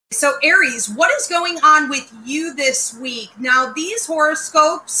so Aries, what is going on with you this week? Now, these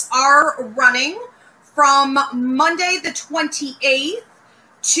horoscopes are running from Monday the 28th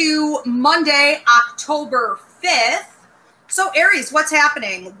to Monday, October 5th. So Aries, what's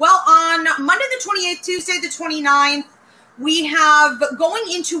happening? Well, on Monday the 28th, Tuesday the 29th, we have going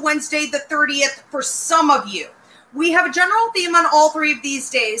into Wednesday the 30th for some of you. We have a general theme on all three of these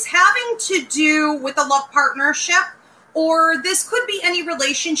days having to do with a love partnership, or this could be any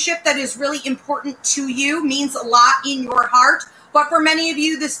relationship that is really important to you, means a lot in your heart. But for many of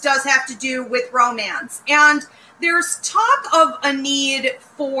you, this does have to do with romance. And there's talk of a need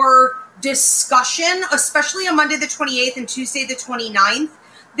for discussion, especially on Monday the 28th and Tuesday the 29th.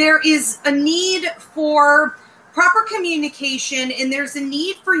 There is a need for proper communication, and there's a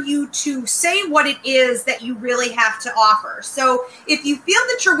need for you to say what it is that you really have to offer. So if you feel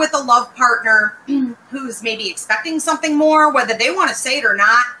that you're with a love partner who's maybe expecting something more, whether they want to say it or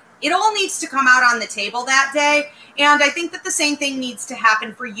not, it all needs to come out on the table that day. And I think that the same thing needs to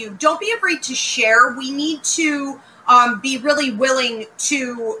happen for you. Don't be afraid to share. We need to be really willing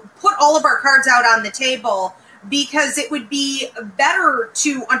to put all of our cards out on the table, because it would be better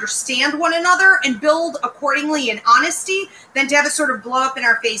to understand one another and build accordingly in honesty than to have it sort of blow up in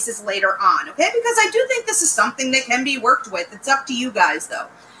our faces later on, okay? Because I do think this is something that can be worked with. It's up to you guys, though.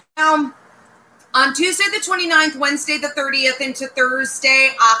 On Tuesday the 29th, Wednesday the 30th, into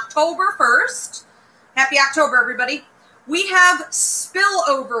Thursday, October 1st, happy October, everybody, we have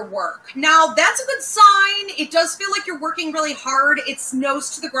spillover work. Now, that's a good sign. It does feel like you're working really hard. It's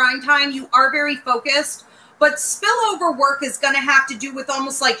nose to the grind time. You are very focused. But spillover work is going to have to do with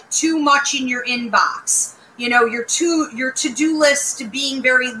almost like too much in your inbox. You know, your to-do list being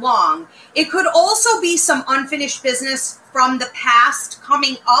very long. It could also be some unfinished business from the past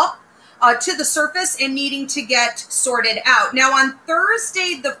coming up to the surface and needing to get sorted out. Now, on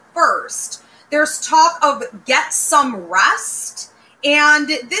Thursday the 1st, there's talk of get some rest. And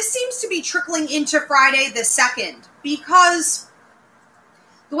this seems to be trickling into Friday the 2nd, because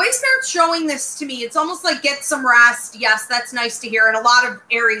the way Spirit's showing this to me, it's almost like get some rest. Yes, that's nice to hear. And a lot of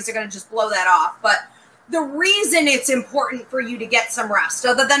Aries are going to just blow that off. But the reason it's important for you to get some rest,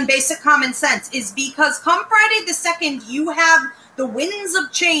 other than basic common sense, is because come Friday the 2nd, you have the winds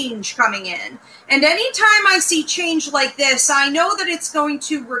of change coming in. And anytime I see change like this, I know that it's going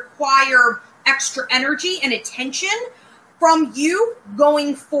to require extra energy and attention from you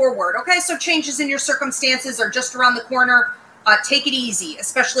going forward. Okay, so changes in your circumstances are just around the corner. Take it easy,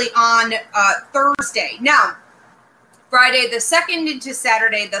 especially on Thursday. Now, Friday the 2nd into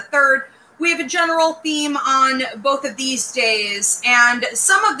Saturday the 3rd, we have a general theme on both of these days. And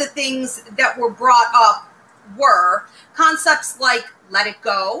some of the things that were brought up were concepts like let it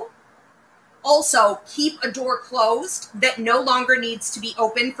go. Also, keep a door closed that no longer needs to be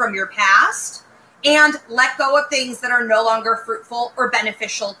open from your past. And let go of things that are no longer fruitful or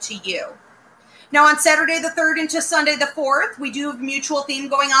beneficial to you. Now, on Saturday the 3rd into Sunday the 4th, we do have a mutual theme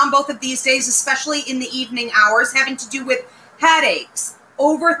going on both of these days, especially in the evening hours, having to do with headaches,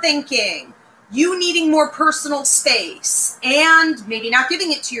 overthinking, you needing more personal space, and maybe not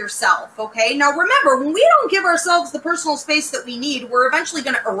giving it to yourself, okay? Now, remember, when we don't give ourselves the personal space that we need, we're eventually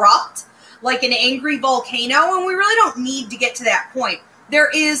going to erupt like an angry volcano, and we really don't need to get to that point. There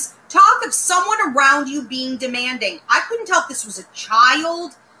is talk of someone around you being demanding. I couldn't tell if this was a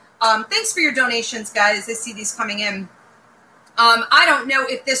child. Thanks for your donations, guys. I see these coming in. I don't know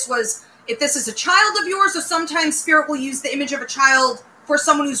if this is a child of yours, or sometimes Spirit will use the image of a child for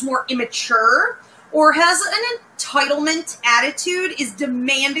someone who's more immature or has an entitlement attitude, is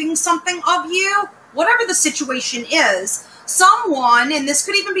demanding something of you. Whatever the situation is, someone, and this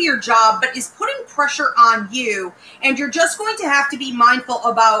could even be your job, but is putting pressure on you, and you're just going to have to be mindful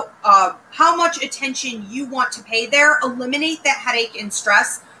about how much attention you want to pay there. Eliminate that headache and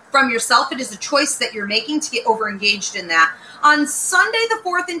stress from yourself. It is a choice that you're making to get over-engaged in that. On Sunday the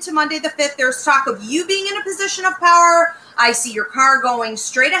 4th into Monday the 5th, there's talk of you being in a position of power. I see your car going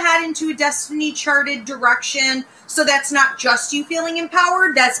straight ahead into a destiny-charted direction. So that's not just you feeling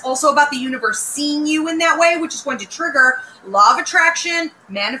empowered. That's also about the universe seeing you in that way, which is going to trigger law of attraction,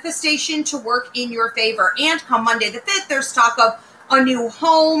 manifestation to work in your favor. And come Monday the 5th, there's talk of a new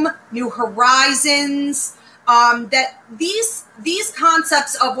home, new horizons, that these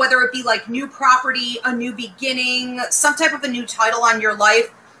concepts of whether it be like new property, a new beginning, some type of a new title on your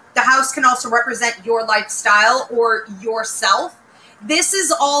life. The house can also represent your lifestyle or yourself. This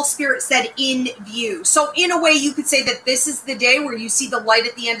is all Spirit said in view. So in a way, you could say that this is the day where you see the light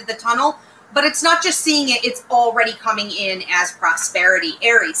at the end of the tunnel, but it's not just seeing it, it's already coming in as prosperity.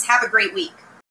 Aries, have a great week.